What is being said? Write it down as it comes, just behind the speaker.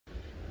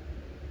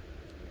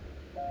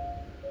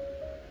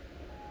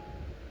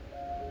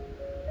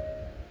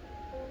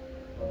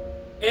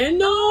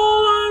And all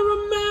I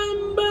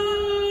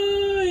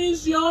remember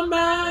is your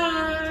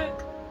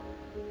back.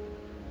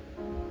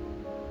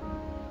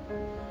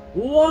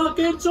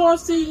 Walking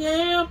towards the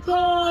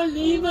airport,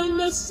 leaving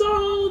the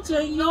salt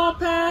in your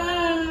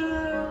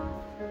path.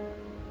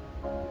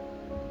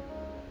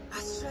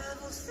 I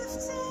traveled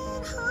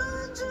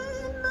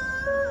 1,500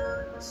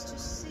 miles to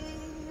see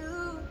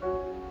you.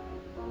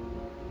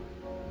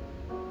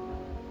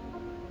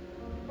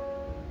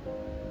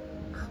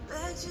 I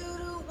begged you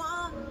to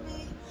want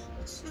me,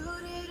 but you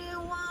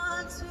didn't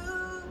want to.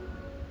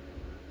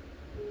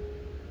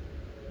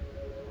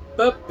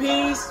 But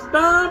piece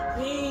by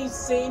piece,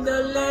 seen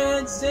the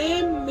lands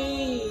in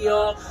me,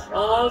 all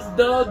off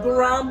the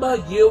ground,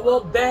 but you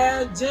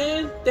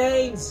abandoned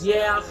things,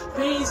 yeah.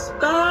 Piece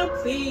by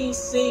piece,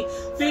 see,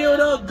 feel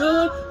the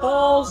good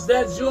holes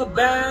that you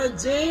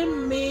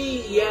abandoned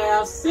me,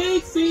 yeah.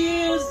 6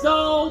 years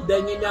old,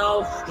 and you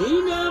know,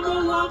 he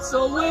never walks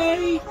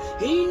away,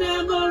 he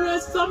never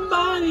is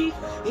somebody,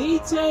 he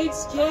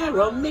takes care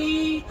of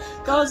me,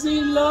 'cause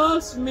he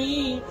loves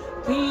me.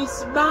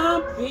 Piece by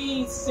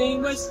piece,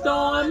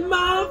 restoring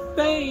my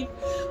faith.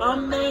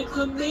 I'm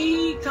making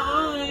me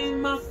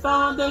kind, my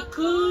father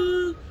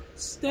could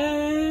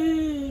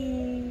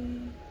stay.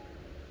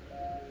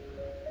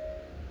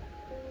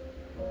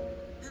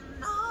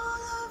 And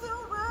all of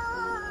your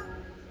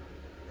words,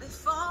 they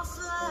fall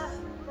flat.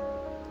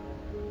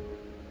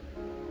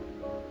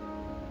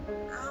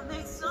 I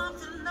made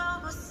something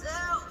of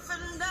myself,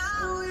 and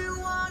now you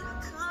wanna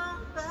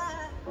come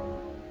back.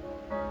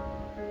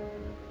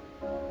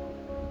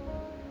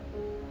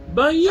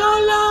 But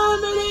your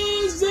love, it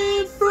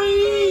isn't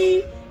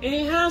free,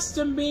 it has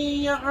to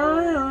be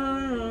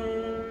earned.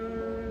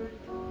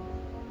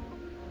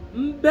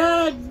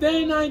 Back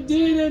then I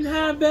didn't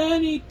have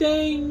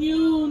anything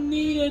you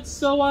needed,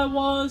 so I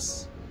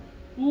was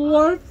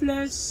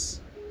worthless.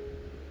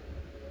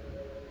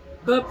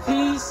 But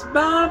piece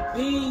by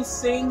piece,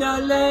 sing the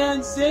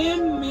lands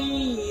in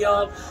me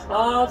up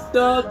off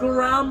the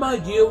ground,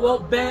 but you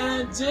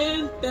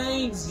abandoned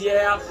things,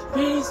 yeah.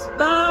 Piece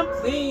by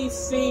piece,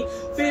 see,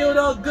 feel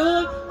the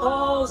good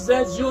holes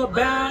that you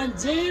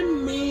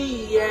abandoned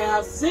me,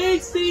 yeah.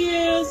 60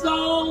 years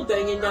old,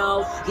 and you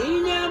know,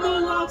 he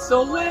never walks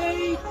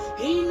away,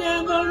 he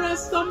never is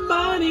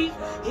somebody,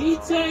 he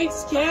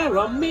takes care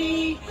of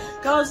me,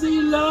 'cause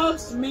he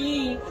loves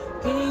me.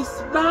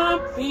 Piece by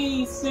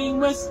piece,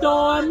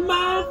 restoring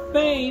my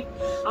faith.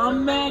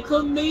 I'm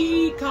making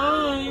me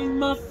kind,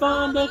 my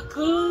father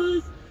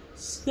could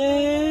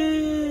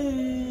stay.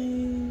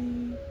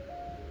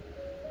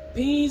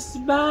 Piece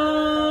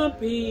by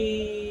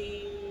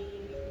piece.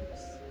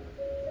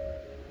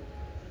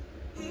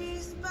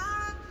 Piece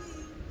by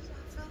piece, I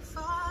fell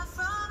far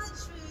from the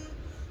tree.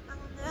 I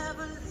will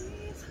never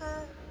leave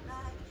her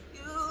like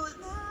you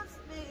left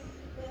me,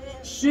 baby.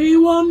 She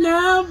will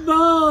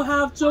never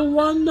have to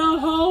wonder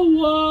her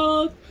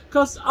worth,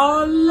 'cause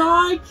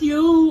unlike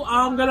you,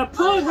 I'm gonna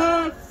put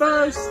her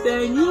first,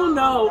 and you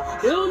know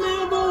he'll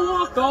never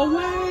walk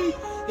away,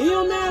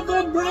 he'll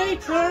never break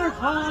her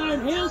heart,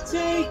 he'll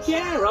take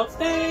care of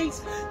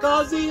things,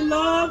 'cause he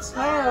loves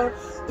her.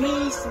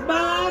 Piece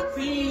by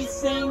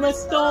piece,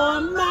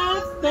 restore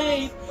my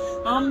faith.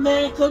 I'm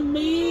making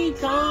me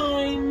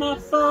kind, my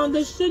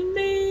father should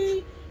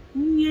be,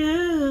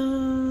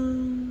 yeah.